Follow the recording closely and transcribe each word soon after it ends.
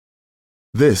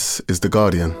This is The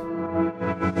Guardian.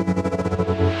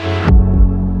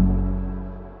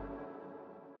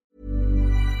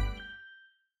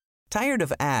 Tired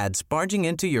of ads barging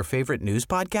into your favorite news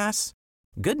podcasts?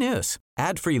 Good news.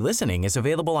 Ad-free listening is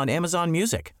available on Amazon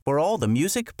Music for all the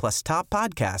music plus top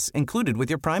podcasts included with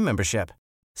your Prime membership.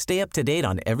 Stay up to date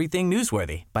on everything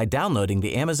newsworthy by downloading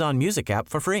the Amazon Music app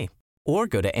for free or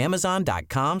go to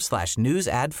amazon.com/news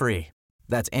ad free.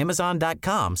 That's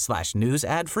amazon.com/news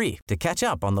ad free to catch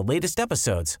up on the latest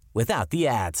episodes without the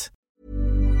ads.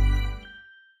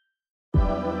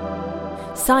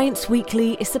 Science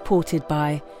Weekly is supported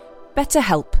by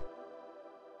BetterHelp.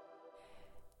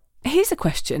 Here's a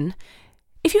question.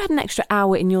 If you had an extra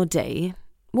hour in your day,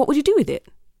 what would you do with it?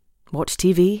 Watch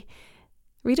TV?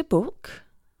 Read a book?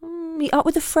 Meet up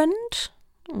with a friend?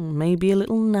 Maybe a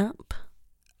little nap?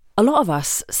 A lot of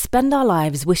us spend our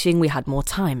lives wishing we had more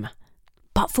time.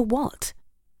 But for what?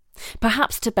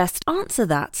 Perhaps to best answer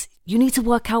that, you need to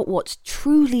work out what's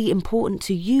truly important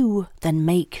to you, then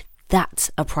make that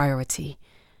a priority.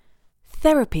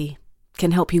 Therapy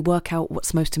can help you work out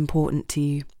what's most important to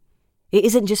you. It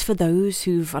isn't just for those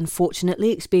who've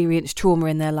unfortunately experienced trauma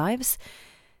in their lives.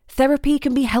 Therapy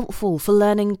can be helpful for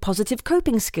learning positive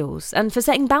coping skills and for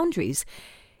setting boundaries.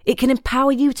 It can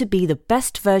empower you to be the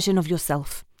best version of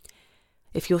yourself.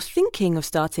 If you're thinking of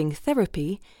starting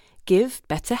therapy, give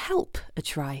BetterHelp a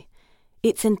try.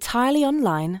 It's entirely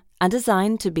online and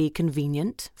designed to be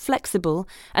convenient, flexible,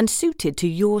 and suited to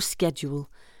your schedule.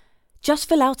 Just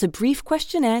fill out a brief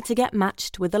questionnaire to get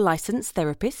matched with a licensed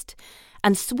therapist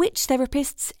and switch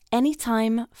therapists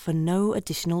anytime for no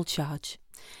additional charge.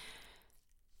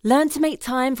 Learn to make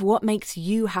time for what makes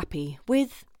you happy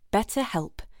with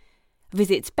BetterHelp.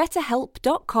 Visit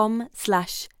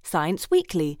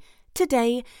betterhelp.com/scienceweekly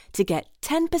today to get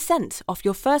 10% off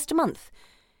your first month.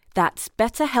 That's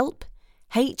BetterHelp,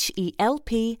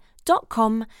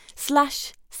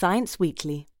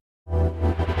 HELP.com/scienceweekly.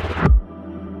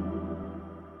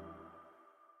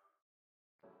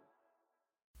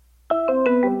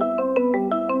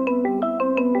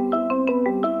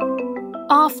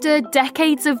 After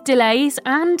decades of delays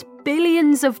and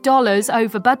billions of dollars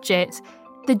over budget,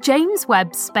 the James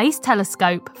Webb Space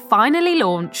Telescope finally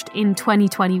launched in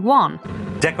 2021.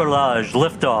 Décollage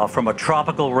liftoff from a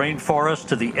tropical rainforest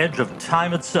to the edge of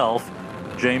time itself,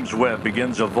 James Webb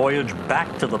begins a voyage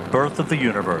back to the birth of the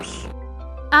universe.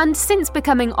 And since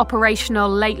becoming operational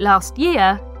late last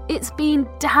year, it's been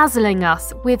dazzling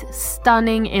us with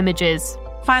stunning images.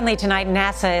 Finally tonight,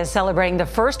 NASA is celebrating the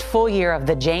first full year of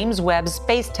the James Webb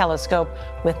Space Telescope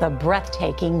with a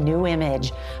breathtaking new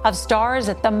image of stars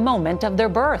at the moment of their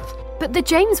birth. But the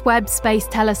James Webb Space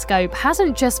Telescope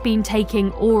hasn't just been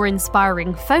taking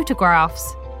awe-inspiring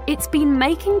photographs. It's been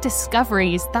making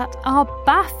discoveries that are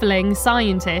baffling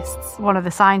scientists. One of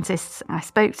the scientists I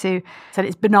spoke to said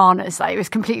it's bananas. Like, it was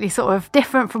completely sort of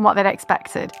different from what they'd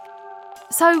expected.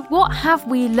 So what have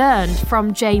we learned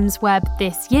from James Webb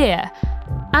this year?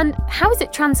 And how is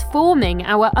it transforming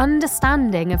our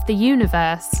understanding of the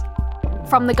universe?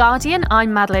 From The Guardian,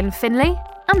 I'm Madeline Finlay,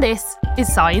 and this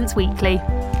is Science Weekly.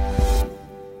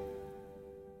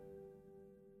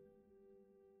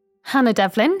 Hannah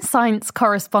Devlin, science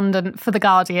correspondent for The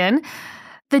Guardian.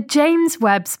 The James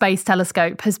Webb Space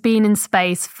Telescope has been in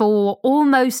space for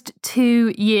almost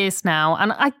 2 years now,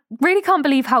 and I really can't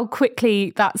believe how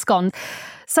quickly that's gone.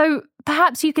 So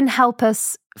perhaps you can help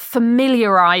us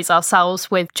familiarise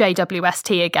ourselves with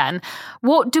JWST again.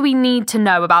 What do we need to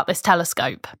know about this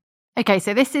telescope? Okay,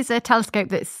 so this is a telescope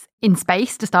that's in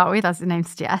space to start with, as the name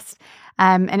suggests.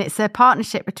 And it's a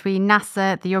partnership between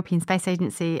NASA, the European Space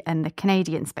Agency, and the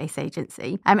Canadian Space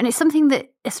Agency. And it's something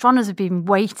that astronomers have been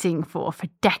waiting for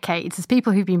decades. There's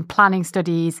people who've been planning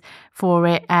studies for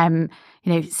it,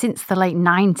 since the late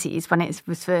 90s when it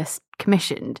was first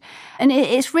commissioned. And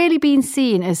it's really been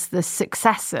seen as the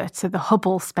successor to the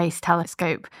Hubble Space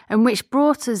Telescope, and which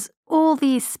brought us all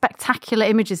these spectacular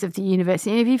images of the universe.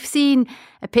 If you've seen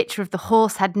a picture of the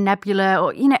Horsehead Nebula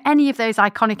or, any of those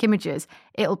iconic images,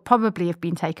 it'll probably have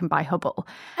been taken by Hubble.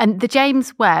 And the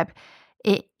James Webb,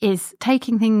 it is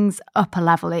taking things up a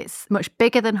level. It's much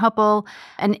bigger than Hubble,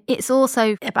 and it's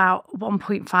also about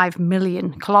 1.5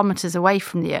 million kilometres away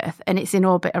from the Earth, and it's in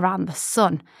orbit around the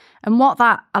Sun. And what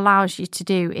that allows you to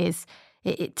do is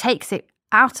it takes it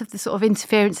out of the sort of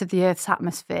interference of the Earth's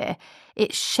atmosphere.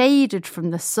 It's shaded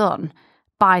from the Sun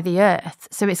by the Earth.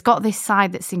 So it's got this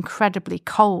side that's incredibly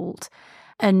cold.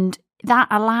 And that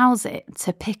allows it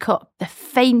to pick up the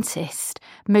faintest,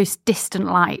 most distant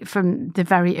light from the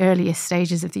very earliest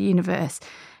stages of the universe.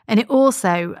 And it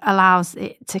also allows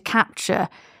it to capture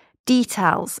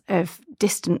details of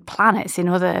distant planets in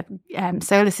other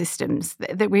solar systems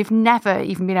that we've never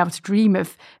even been able to dream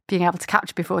of being able to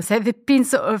capture before. So there's been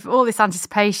sort of all this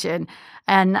anticipation,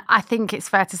 and I think it's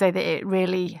fair to say that it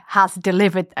really has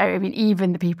delivered. I mean,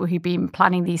 even the people who've been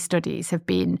planning these studies have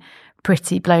been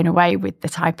pretty blown away with the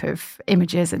type of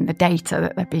images and the data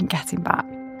that they've been getting back.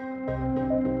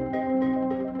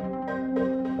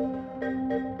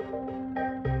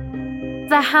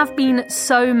 There have been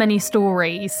so many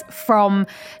stories from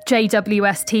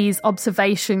JWST's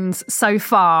observations so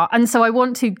far, and so I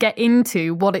want to get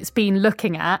into what it's been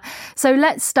looking at. So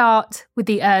let's start with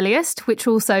the earliest, which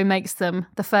also makes them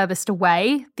the furthest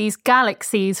away, these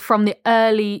galaxies from the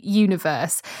early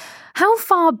universe. How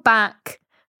far back,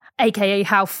 aka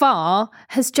how far,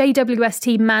 has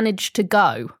JWST managed to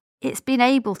go? It's been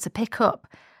able to pick up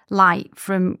light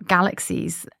from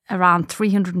galaxies around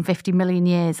 350 million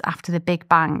years after the Big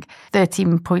Bang,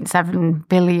 13.7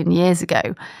 billion years ago.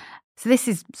 So this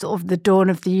is sort of the dawn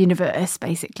of the universe,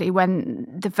 basically, when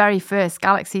the very first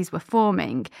galaxies were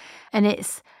forming. And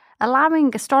it's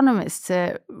allowing astronomers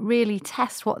to really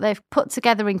test what they've put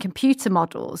together in computer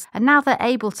models. And now they're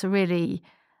able to really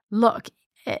look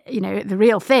at the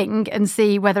real thing and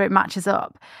see whether it matches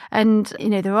up. And,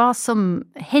 there are some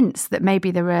hints that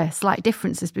maybe there are slight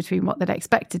differences between what they'd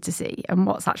expected to see and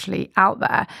what's actually out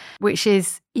there, which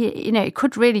is, it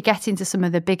could really get into some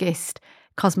of the biggest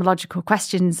cosmological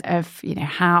questions of,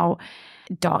 how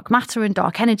dark matter and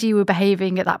dark energy were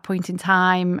behaving at that point in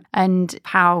time and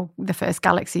how the first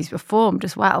galaxies were formed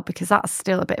as well, because that's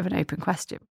still a bit of an open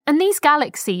question. And these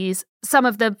galaxies, some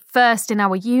of the first in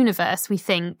our universe, we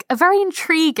think, are very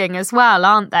intriguing as well,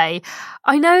 aren't they?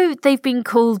 I know they've been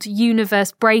called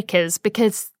universe breakers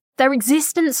because their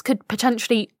existence could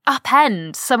potentially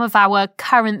upend some of our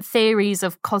current theories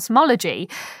of cosmology.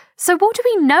 So what do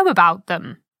we know about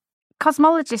them?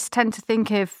 Cosmologists tend to think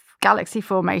of galaxy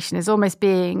formation as almost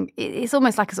being, it's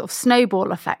almost like a sort of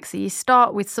snowball effect. So you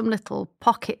start with some little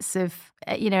pockets of,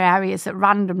 areas that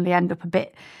randomly end up a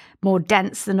bit more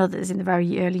dense than others in the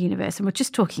very early universe. And we're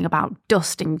just talking about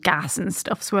dust and gas and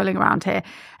stuff swirling around here.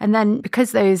 And then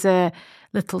because those are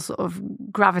little sort of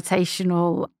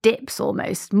gravitational dips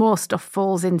almost, more stuff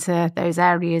falls into those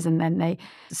areas and then they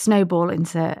snowball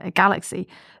into a galaxy.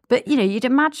 But, you'd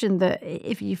imagine that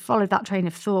if you followed that train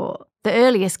of thought, the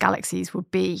earliest galaxies would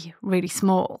be really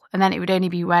small. And then it would only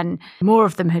be when more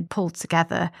of them had pulled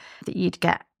together that you'd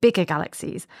get bigger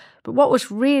galaxies. But what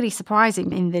was really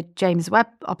surprising in the James Webb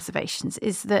observations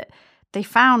is that they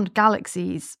found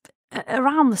galaxies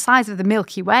around the size of the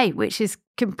Milky Way, which is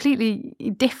completely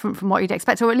different from what you'd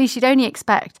expect, or at least you'd only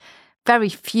expect very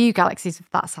few galaxies of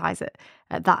that size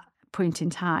at that point in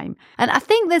time. And I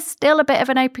think there's still a bit of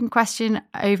an open question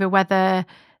over whether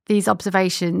these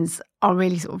observations are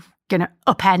really sort of going to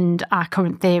upend our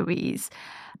current theories.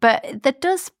 But there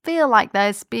does feel like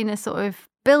there's been a sort of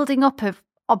building up of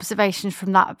observations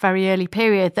from that very early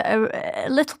period that are a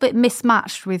little bit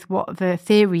mismatched with what the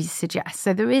theories suggest.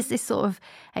 So there is this sort of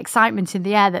excitement in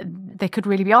the air that they could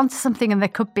really be onto something and there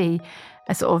could be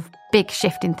a sort of big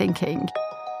shift in thinking.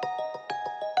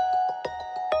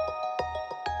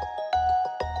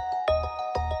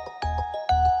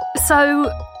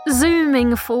 So,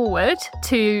 zooming forward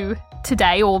to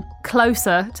today, or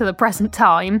closer to the present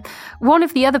time, one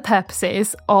of the other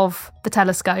purposes of the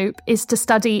telescope is to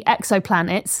study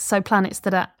exoplanets, so planets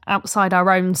that are outside our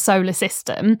own solar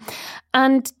system.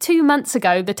 And 2 months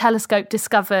ago, the telescope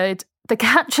discovered the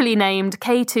catchily named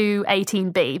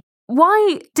K2-18b.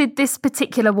 Why did this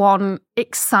particular one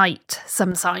excite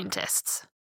some scientists?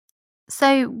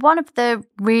 So one of the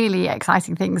really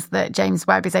exciting things that James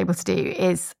Webb is able to do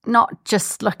is not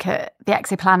just look at the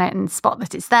exoplanet and spot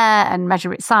that it's there and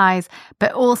measure its size,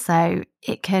 but also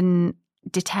it can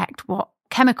detect what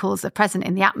chemicals are present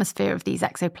in the atmosphere of these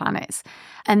exoplanets.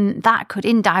 And that could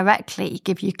indirectly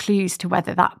give you clues to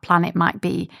whether that planet might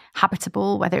be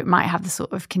habitable, whether it might have the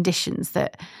sort of conditions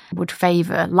that would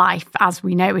favour life as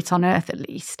we know it on Earth at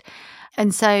least.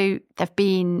 And so there have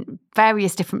been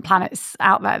various different planets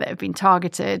out there that have been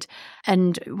targeted.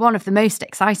 And one of the most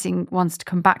exciting ones to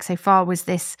come back so far was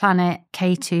this planet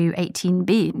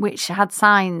K2-18b, which had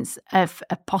signs of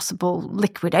a possible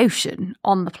liquid ocean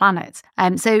on the planet.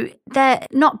 So they're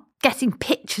not getting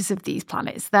pictures of these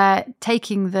planets. They're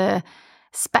taking the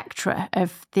spectra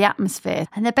of the atmosphere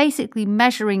and they're basically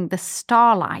measuring the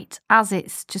starlight as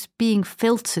it's just being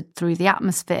filtered through the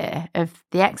atmosphere of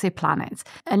the exoplanet.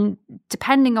 And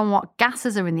depending on what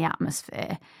gases are in the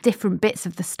atmosphere, different bits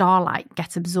of the starlight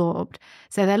get absorbed.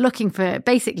 So they're looking for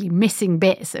basically missing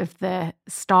bits of the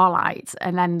starlight,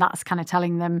 and then that's kind of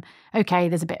telling them, okay,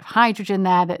 there's a bit of hydrogen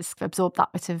there that's absorbed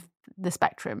that bit of the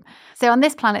spectrum. So on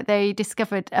this planet, they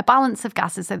discovered a balance of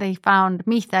gases. So they found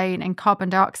methane and carbon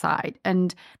dioxide,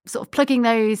 and sort of plugging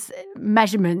those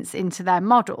measurements into their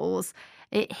models,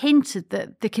 it hinted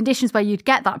that the conditions where you'd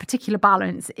get that particular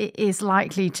balance is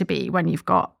likely to be when you've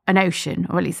got an ocean,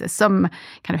 or at least there's some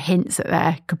kind of hints that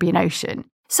there could be an ocean.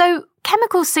 So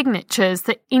chemical signatures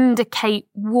that indicate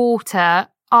water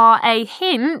are a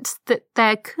hint that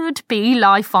there could be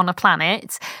life on a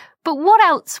planet. But what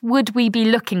else would we be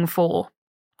looking for?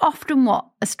 Often what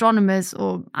astronomers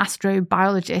or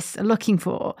astrobiologists are looking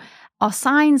for are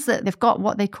signs that they've got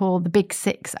what they call the big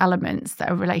 6 elements that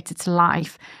are related to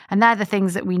life. And they're the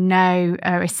things that we know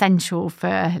are essential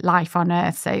for life on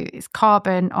Earth. So it's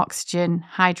carbon, oxygen,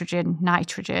 hydrogen,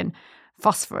 nitrogen,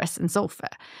 phosphorus and sulfur.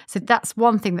 So that's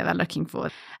one thing that they're looking for.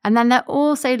 And then they're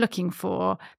also looking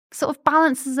for sort of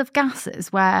balances of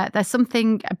gases where there's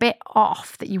something a bit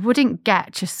off that you wouldn't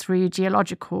get just through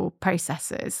geological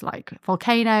processes like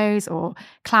volcanoes or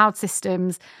cloud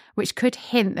systems, which could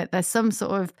hint that there's some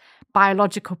sort of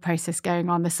biological process going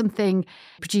on. There's something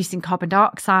producing carbon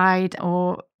dioxide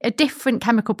or a different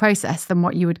chemical process than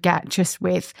what you would get just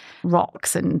with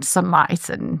rocks and sunlight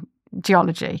and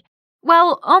geology.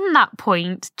 Well, on that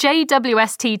point,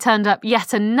 JWST turned up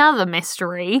yet another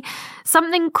mystery,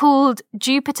 something called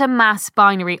Jupiter Mass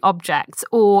Binary Objects,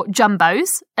 or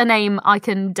JUMBOs, a name I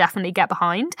can definitely get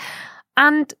behind.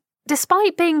 And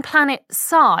despite being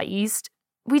planet-sized,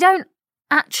 we don't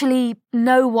actually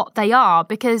know what they are,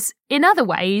 because in other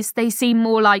ways they seem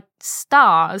more like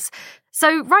stars.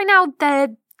 So right now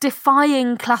they're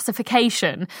defying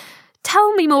classification.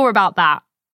 Tell me more about that.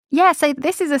 Yeah, so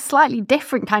this is a slightly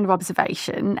different kind of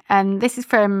observation, and this is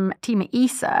from team at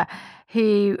ESA,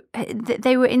 who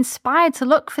they were inspired to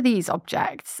look for these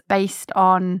objects based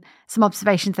on some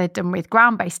observations they'd done with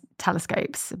ground-based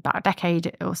telescopes about a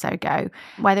decade or so ago,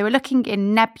 where they were looking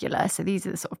in nebula. So these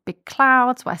are the sort of big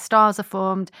clouds where stars are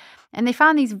formed, and they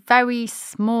found these very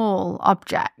small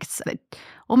objects that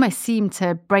almost seem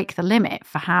to break the limit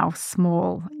for how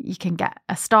small you can get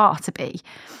a star to be.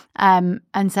 And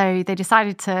so they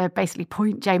decided to basically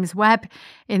point James Webb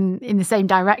in the same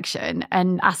direction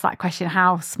and ask that question,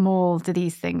 how small do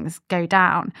these things go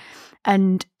down?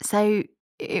 And so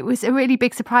it was a really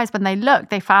big surprise when they looked.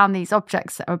 They found these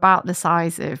objects that are about the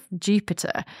size of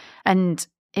Jupiter. And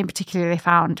in particular, they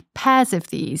found pairs of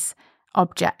these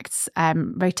objects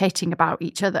rotating about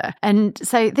each other. And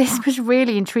so this was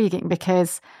really intriguing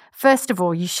because, first of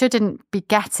all, you shouldn't be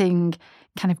getting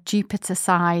kind of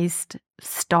Jupiter-sized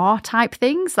star-type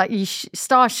things. Like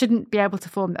stars shouldn't be able to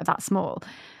form that small.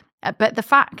 But the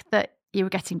fact that you were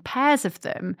getting pairs of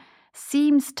them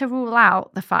seems to rule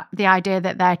out the idea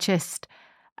that they're just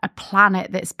a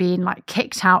planet that's been like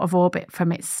kicked out of orbit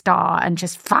from its star and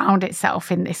just found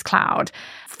itself in this cloud,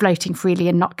 floating freely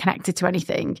and not connected to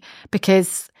anything,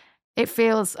 because it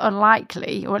feels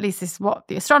unlikely, or at least this is what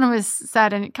the astronomers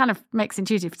said, and it kind of makes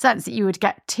intuitive sense that you would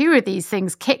get 2 of these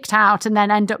things kicked out and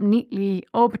then end up neatly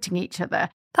orbiting each other.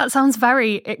 That sounds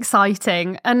very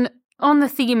exciting. And on the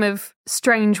theme of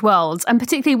strange worlds, and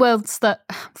particularly worlds that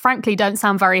frankly don't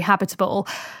sound very habitable,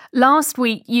 last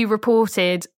week you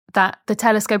reported that the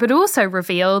telescope had also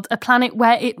revealed a planet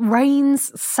where it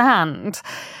rains sand.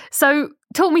 So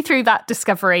talk me through that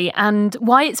discovery and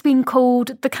why it's been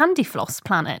called the Candy Floss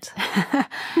planet.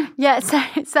 Yeah,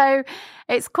 so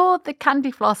it's called the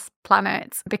Candy Floss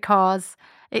planet because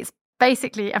it's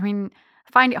basically, I mean,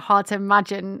 I find it hard to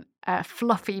imagine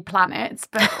fluffy planets,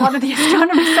 but one of the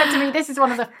astronomers said to me, this is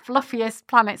one of the fluffiest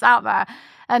planets out there.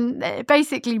 And it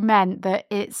basically meant that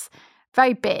it's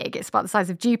very big. It's about the size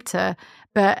of Jupiter,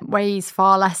 but weighs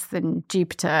far less than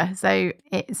Jupiter. So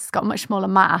it's got much smaller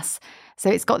mass. So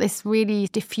it's got this really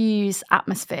diffuse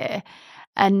atmosphere.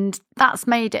 And that's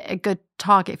made it a good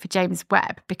target for James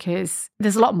Webb because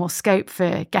there's a lot more scope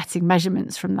for getting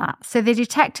measurements from that. So they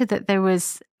detected that there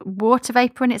was water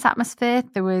vapour in its atmosphere.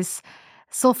 There was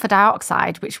sulfur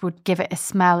dioxide, which would give it a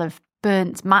smell of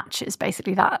burnt matches,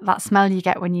 basically that smell you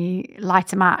get when you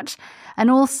light a match,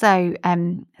 and also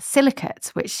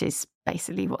silicate, which is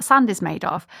basically what sand is made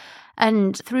of.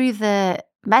 And through the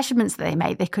measurements that they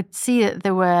made, they could see that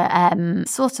there were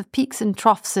sort of peaks and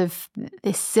troughs of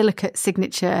this silicate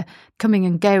signature coming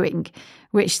and going,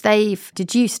 which they've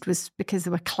deduced was because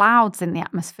there were clouds in the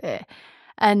atmosphere,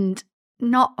 and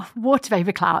not water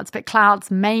vapour clouds, but clouds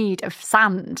made of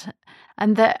sand.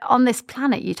 And that on this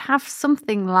planet, you'd have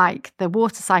something like the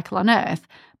water cycle on Earth,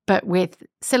 but with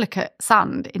silicate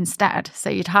sand instead.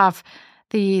 So you'd have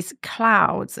these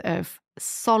clouds of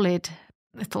solid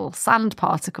little sand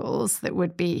particles that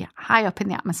would be high up in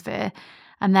the atmosphere.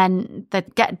 and then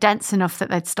they'd get dense enough that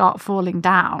they'd start falling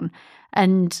down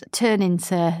and turn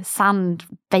into sand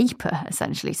vapor,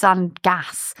 essentially, sand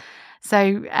gas.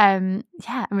 So,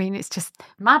 it's just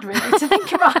mad, really, to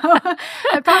think about.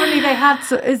 Apparently, they had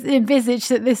envisaged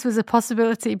that this was a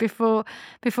possibility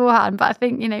beforehand. But I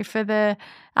think, for the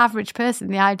average person,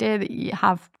 the idea that you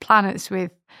have planets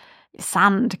with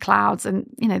sand clouds and,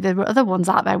 there are other ones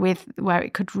out there where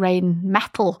it could rain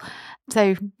metal.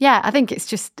 So, I think it's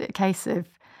just a case of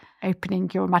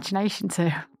opening your imagination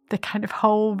to the kind of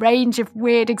whole range of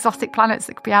weird exotic planets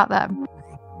that could be out there.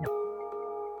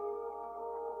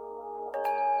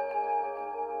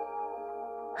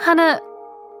 Hannah,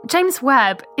 James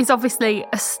Webb is obviously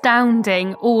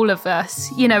astounding all of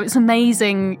us. It's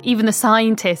amazing, even the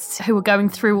scientists who are going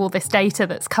through all this data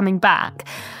that's coming back.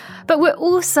 But we're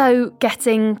also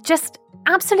getting just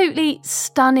absolutely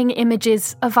stunning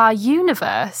images of our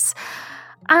universe.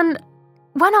 And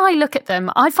when I look at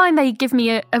them, I find they give me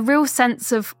a real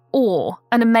sense of awe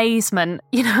and amazement,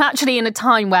 actually in a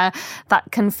time where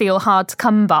that can feel hard to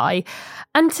come by.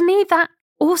 And to me, that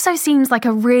also seems like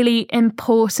a really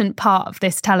important part of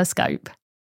this telescope.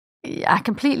 Yeah, I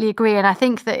completely agree. And I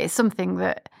think that it's something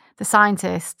that the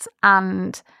scientists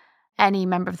and any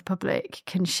member of the public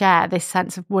can share, this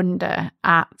sense of wonder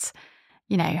at,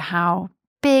 how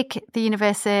big the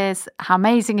universe is, how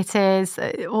amazing it is,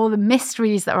 all the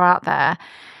mysteries that are out there.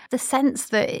 The sense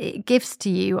that it gives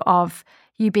to you of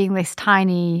you being this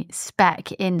tiny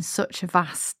speck in such a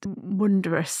vast,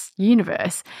 wondrous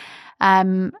universe.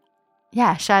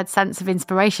 Shared sense of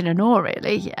inspiration and awe,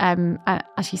 really.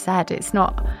 As you said, it's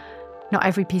not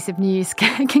every piece of news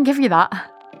can give you that.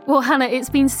 Well, Hannah, it's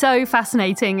been so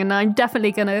fascinating, and I'm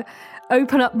definitely going to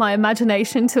open up my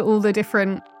imagination to all the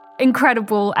different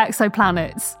incredible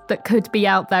exoplanets that could be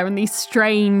out there and these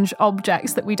strange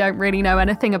objects that we don't really know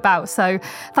anything about. So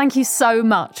thank you so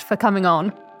much for coming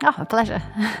on. Oh, a pleasure.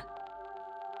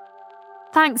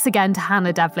 Thanks again to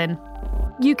Hannah Devlin.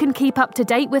 You can keep up to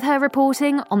date with her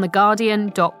reporting on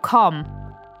theguardian.com.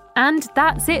 And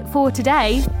that's it for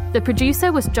today. The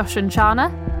producer was Josh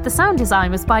Chana, the sound design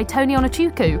was by Tony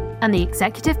Onachuku, and the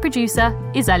executive producer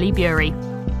is Ellie Bury.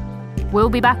 We'll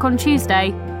be back on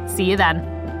Tuesday. See you then.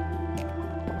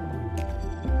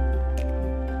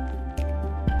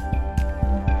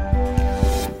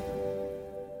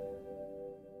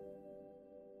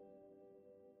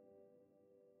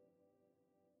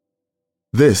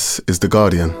 This is The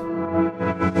Guardian.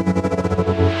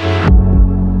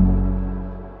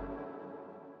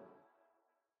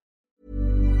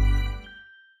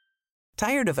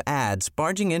 Tired of ads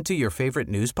barging into your favorite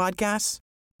news podcasts?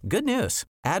 Good news.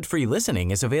 Ad-free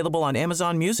listening is available on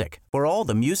Amazon Music for all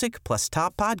the music plus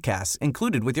top podcasts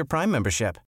included with your Prime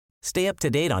membership. Stay up to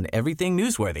date on everything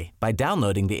newsworthy by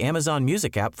downloading the Amazon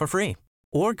Music app for free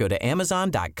or go to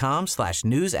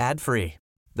amazon.com/news ad free.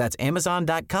 That's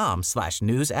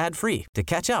amazon.com/news ad free to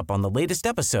catch up on the latest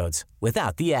episodes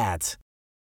without the ads.